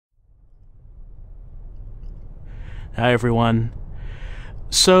Hi, everyone.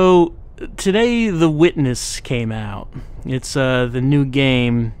 So, today The Witness came out. It's the new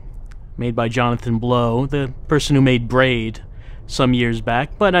game made by Jonathan Blow, the person who made Braid some years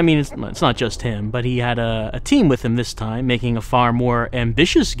back. But, I mean, it's not just him, but he had a team with him this time, making a far more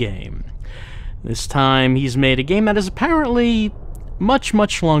ambitious game. This time, he's made a game that is apparently much,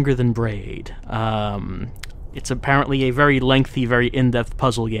 much longer than Braid. It's apparently a very lengthy, very in-depth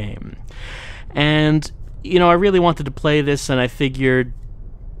puzzle game. And you know, I really wanted to play this, and I figured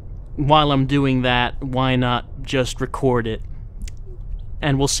while I'm doing that, why not just record it?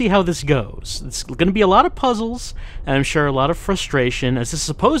 And we'll see how this goes. It's going to be a lot of puzzles, and I'm sure a lot of frustration, as this is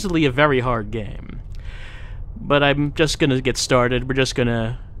supposedly a very hard game. But I'm just going to get started. We're just going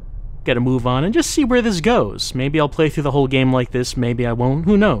to get a move on and just see where this goes. Maybe I'll play through the whole game like this, maybe I won't,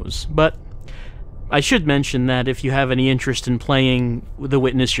 who knows. But I should mention that if you have any interest in playing The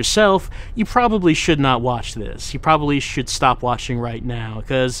Witness yourself, you probably should not watch this. You probably should stop watching right now,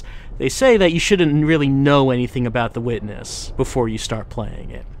 because they say that you shouldn't really know anything about The Witness before you start playing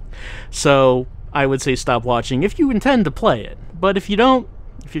it. So I would say stop watching if you intend to play it. But if you don't,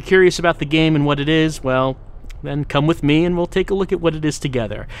 if you're curious about the game and what it is, well, then come with me and we'll take a look at what it is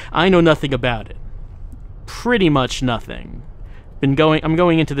together. I know nothing about it. Pretty much nothing. I'm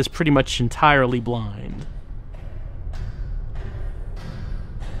going into this pretty much entirely blind.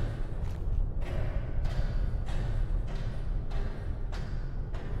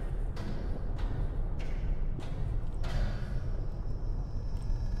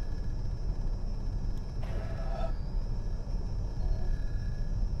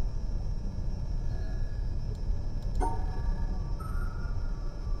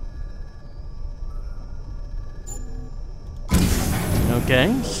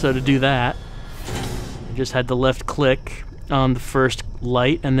 Okay, so to do that, I just had to left click on the first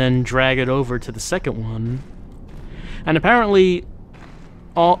light and then drag it over to the second one. And apparently,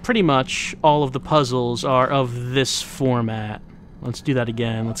 pretty much all of the puzzles are of this format. Let's do that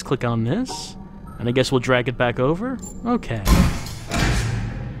again. Let's click on this, and I guess we'll drag it back over. Okay.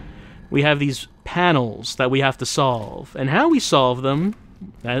 We have these panels that we have to solve, and how we solve them,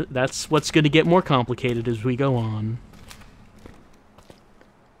 that's what's going to get more complicated as we go on.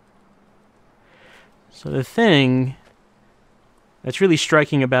 So the thing that's really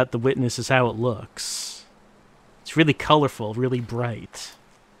striking about The Witness is how it looks. It's really colorful, really bright.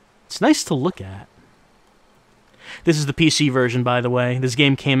 It's nice to look at. This is the PC version, by the way. This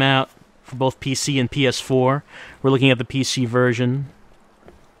game came out for both PC and PS4. We're looking at the PC version.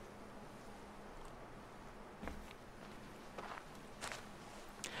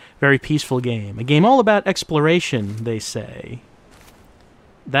 Very peaceful game. A game all about exploration, they say.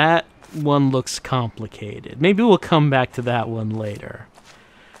 That one looks complicated. Maybe we'll come back to that one later.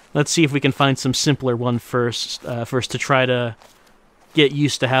 Let's see if we can find some simpler one first to try to get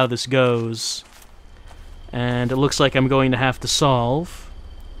used to how this goes. And it looks like I'm going to have to solve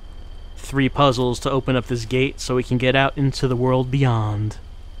 3 puzzles to open up this gate so we can get out into the world beyond.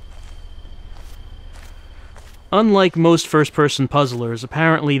 Unlike most first-person puzzlers,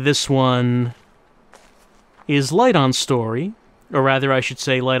 apparently this one is light on story. Or rather, I should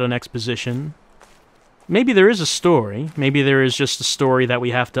say, light on exposition. Maybe there is a story. Maybe there is just a story that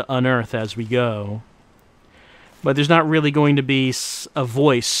we have to unearth as we go. But there's not really going to be a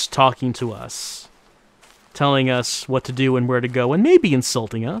voice talking to us, telling us what to do and where to go, and maybe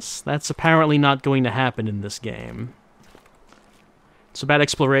insulting us. That's apparently not going to happen in this game. It's about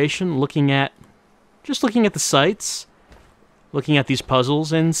exploration, just looking at the sights, looking at these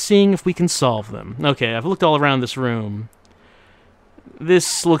puzzles, and seeing if we can solve them. Okay, I've looked all around this room.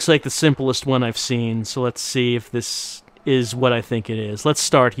 This looks like the simplest one I've seen, so let's see if this is what I think it is. Let's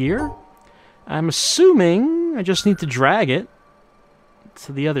start here. I'm assuming I just need to drag it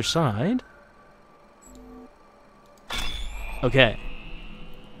to the other side. Okay.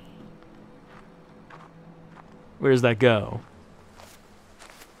 Where does that go?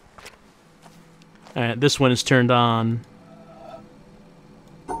 Alright, this one is turned on.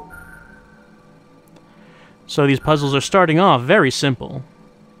 So these puzzles are starting off very simple,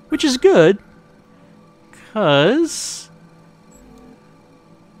 which is good, because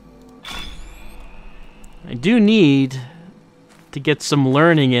I do need to get some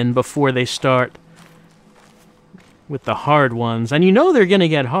learning in before they start with the hard ones. And you know they're going to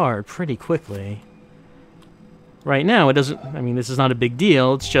get hard pretty quickly. Right now, it doesn't... I mean, this is not a big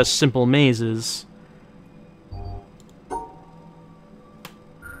deal. It's just simple mazes.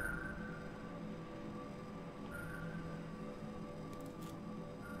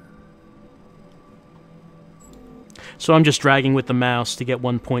 So I'm just dragging with the mouse to get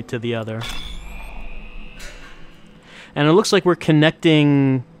one point to the other. And it looks like we're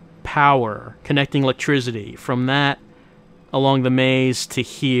connecting power, connecting electricity from that along the maze to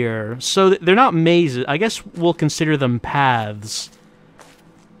here. So they're not mazes. I guess we'll consider them paths.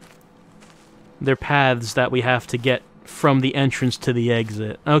 They're paths that we have to get from the entrance to the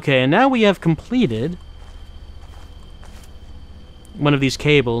exit. Okay, and now we have completed one of these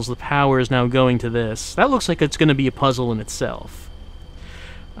cables. The power is now going to this. That looks like it's going to be a puzzle in itself.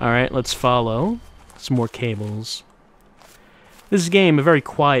 Alright, let's follow some more cables. This game, a very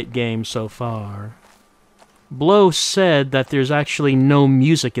quiet game so far. Blow said that there's actually no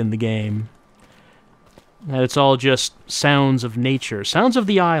music in the game. That it's all just sounds of nature, sounds of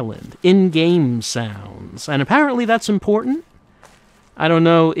the island, in-game sounds. And apparently that's important. I don't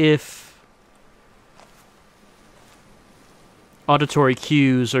know if auditory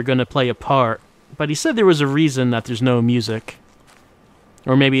cues are going to play a part, but he said there was a reason that there's no music.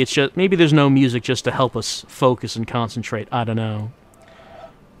 Or maybe it's just maybe there's no music just to help us focus and concentrate. I don't know.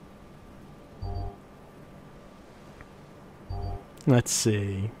 Let's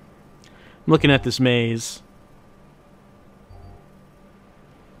see. I'm looking at this maze.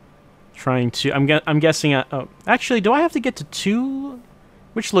 Trying to I'm guessing oh, actually, do I have to get to 2?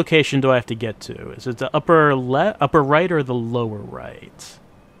 Which location do I have to get to? Is it the upper right or the lower right?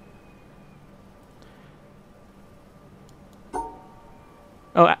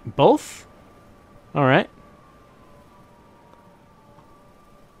 Oh, both? All right.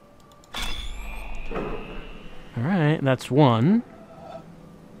 All right, that's one.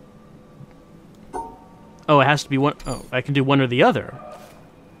 Oh, it has to be one. Oh, I can do one or the other.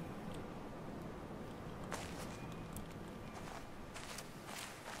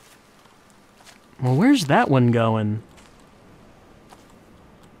 Well, where's that one going?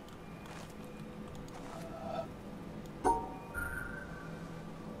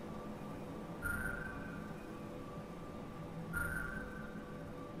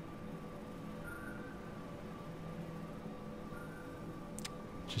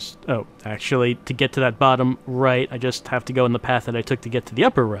 Oh, actually, to get to that bottom right, I just have to go in the path that I took to get to the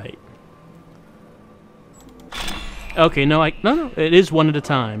upper right. Okay, no, it is one at a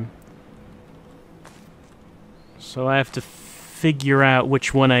time. So I have to figure out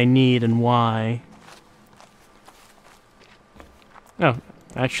which one I need and why. Oh,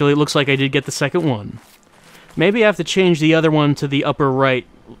 actually, it looks like I did get the second one. Maybe I have to change the other one to the upper right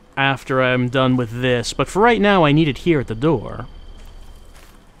after I'm done with this, but for right now, I need it here at the door.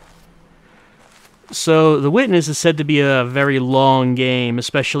 So, The Witness is said to be a very long game,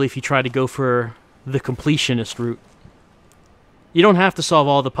 especially if you try to go for the completionist route. You don't have to solve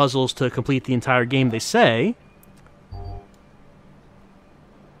all the puzzles to complete the entire game, they say.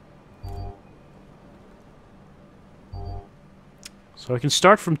 So I can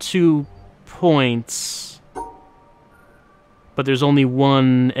start from 2 points, but there's only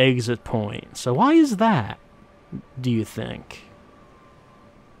one exit point. So why is that, do you think?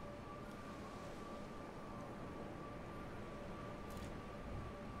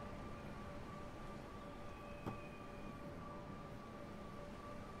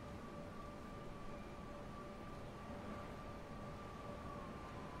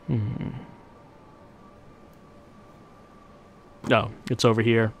 Oh, it's over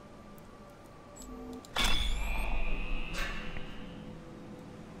here.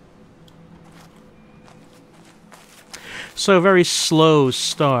 So, very slow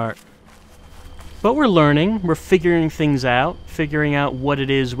start. But we're learning, we're figuring things out, figuring out what it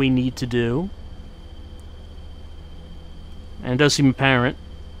is we need to do. And it does seem apparent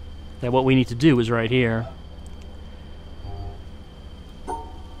that what we need to do is right here.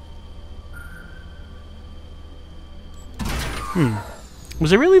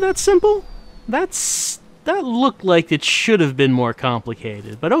 Was it really that simple? That looked like it should have been more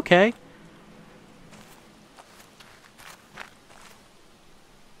complicated, but okay.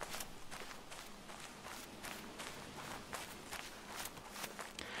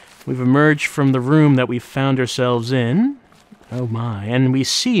 We've emerged from the room that we found ourselves in. Oh my, and we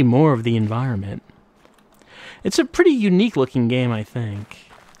see more of the environment. It's a pretty unique looking game, I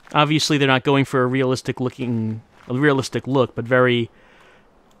think. Obviously, they're not going for a realistic look, but very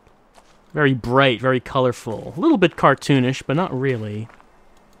bright, very colorful. A little bit cartoonish, but not really.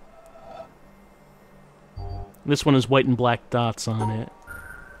 This one has white and black dots on it.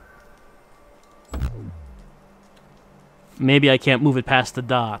 Maybe I can't move it past the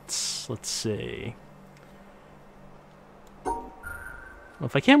dots. Let's see. Well,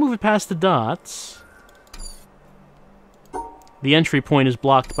 if I can't move it past the dots, the entry point is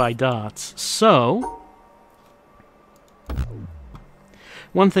blocked by dots. So,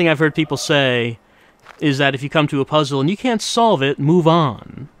 one thing I've heard people say is that if you come to a puzzle and you can't solve it, move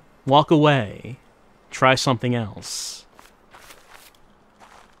on. Walk away. Try something else.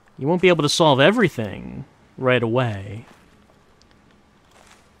 You won't be able to solve everything right away.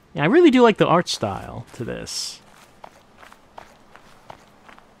 Yeah, I really do like the art style to this.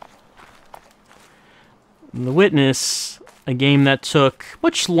 The Witness, a game that took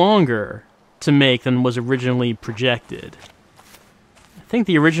much longer to make than was originally projected. I think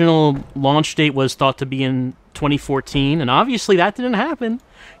the original launch date was thought to be in 2014, and obviously that didn't happen,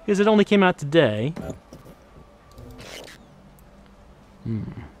 because it only came out today.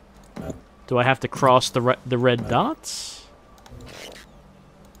 Do I have to cross the red dots?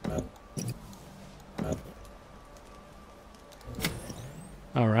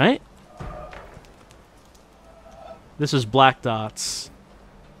 Alright. This is black dots.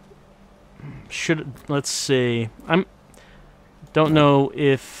 Let's see. Don't know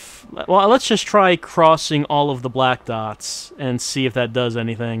if... Well, let's just try crossing all of the black dots and see if that does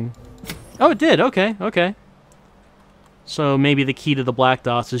anything. Oh, it did. Okay, okay. So maybe the key to the black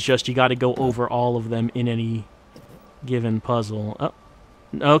dots is just you got to go over all of them in any given puzzle. Oh,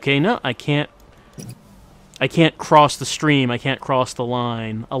 okay, no, I can't cross the stream. I can't cross the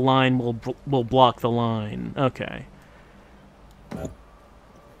line. A line will block the line. Okay.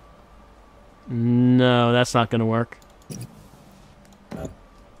 No, that's not going to work.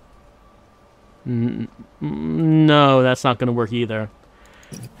 No, that's not going to work either.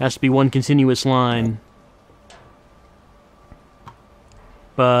 Has to be one continuous line.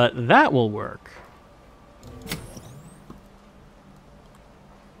 But that will work.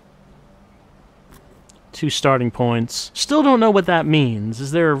 Two starting points. Still don't know what that means.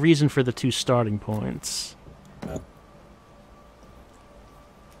 Is there a reason for the two starting points?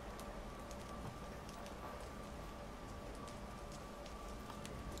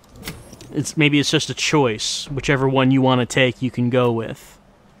 Maybe it's just a choice. Whichever one you want to take, you can go with.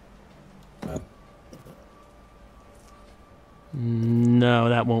 No,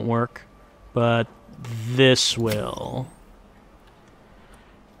 that won't work. But this will.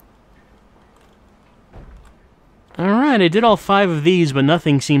 Alright, I did all 5 of these, but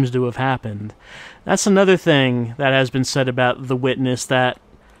nothing seems to have happened. That's another thing that has been said about The Witness, that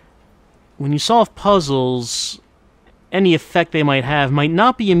when you solve puzzles, any effect they might have might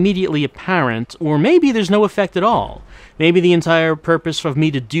not be immediately apparent, or maybe there's no effect at all. Maybe the entire purpose of me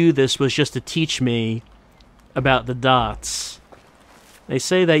to do this was just to teach me about the dots. They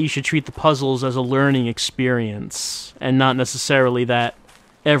say that you should treat the puzzles as a learning experience, and not necessarily that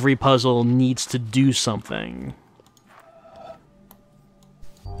every puzzle needs to do something.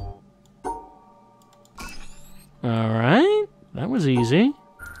 Alright, that was easy.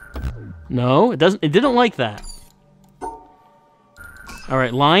 No, it didn't like that.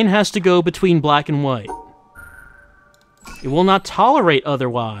 Alright, line has to go between black and white. It will not tolerate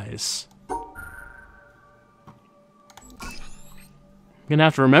otherwise. I'm gonna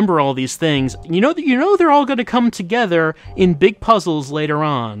have to remember all these things. You know they're all gonna come together in big puzzles later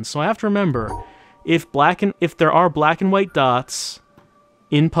on, so I have to remember if there are black and white dots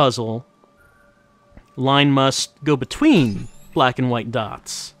in puzzle, line must go between black and white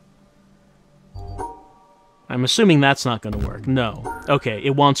dots. I'm assuming that's not going to work. No. Okay,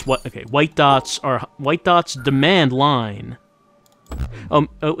 it wants what? Okay, white dots demand line. Oh,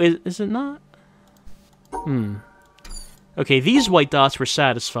 is it not? Okay, these white dots were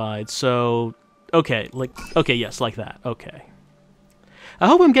satisfied, so okay, yes, like that. Okay. I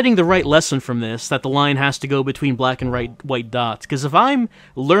hope I'm getting the right lesson from this, that the line has to go between black and white dots, because if I'm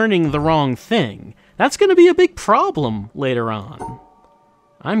learning the wrong thing, that's going to be a big problem later on.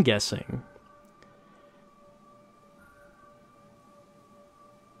 I'm guessing.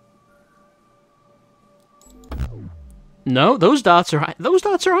 No, those dots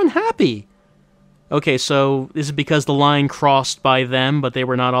are unhappy. Okay, so is it because the line crossed by them, but they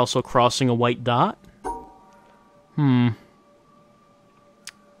were not also crossing a white dot? Let's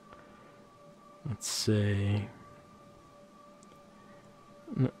see.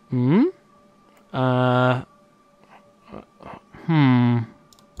 No,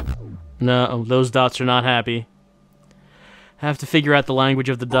 those dots are not happy. Have to figure out the language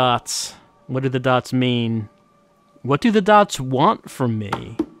of the dots. What do the dots mean? What do the dots want from me?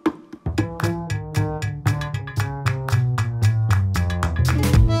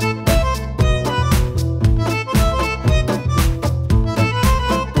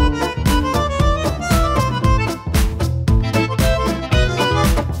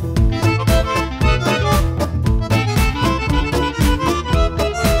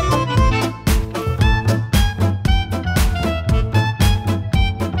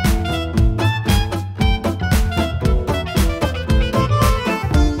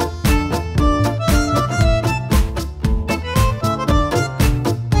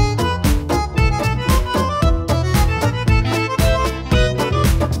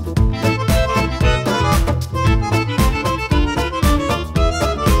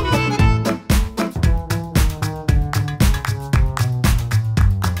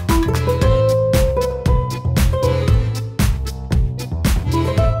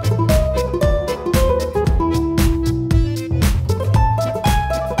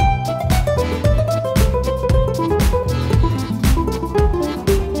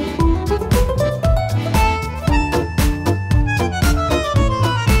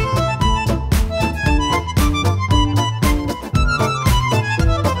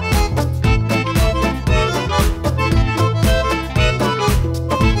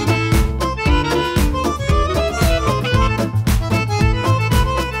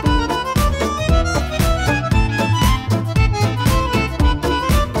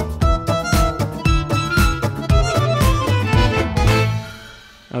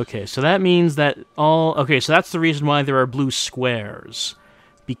 Okay, so that means that all... Okay, so that's the reason why there are blue squares.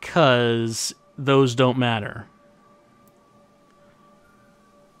 Because those don't matter.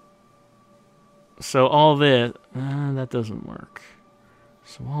 So all this... that doesn't work.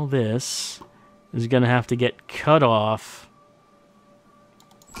 So all this is going to have to get cut off.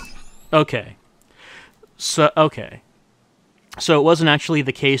 Okay. So it wasn't actually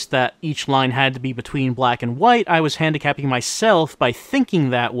the case that each line had to be between black and white. I was handicapping myself by thinking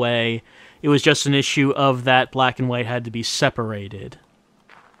that way. It was just an issue of that black and white had to be separated.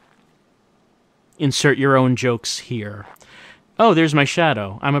 Insert your own jokes here. Oh, there's my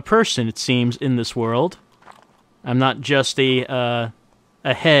shadow. I'm a person, it seems, in this world. I'm not just a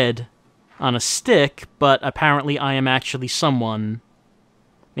head on a stick, but apparently I am actually someone.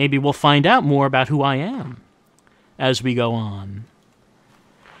 Maybe we'll find out more about who I am as we go on.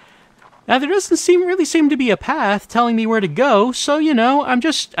 Now, there doesn't really seem to be a path telling me where to go, so, you know,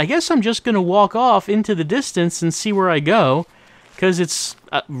 I guess I'm just gonna walk off into the distance and see where I go, because it's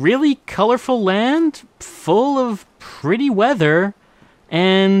a really colorful land, full of pretty weather,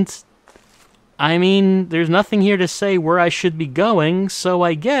 and, I mean, there's nothing here to say where I should be going, so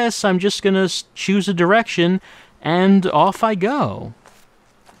I guess I'm just gonna choose a direction, and off I go.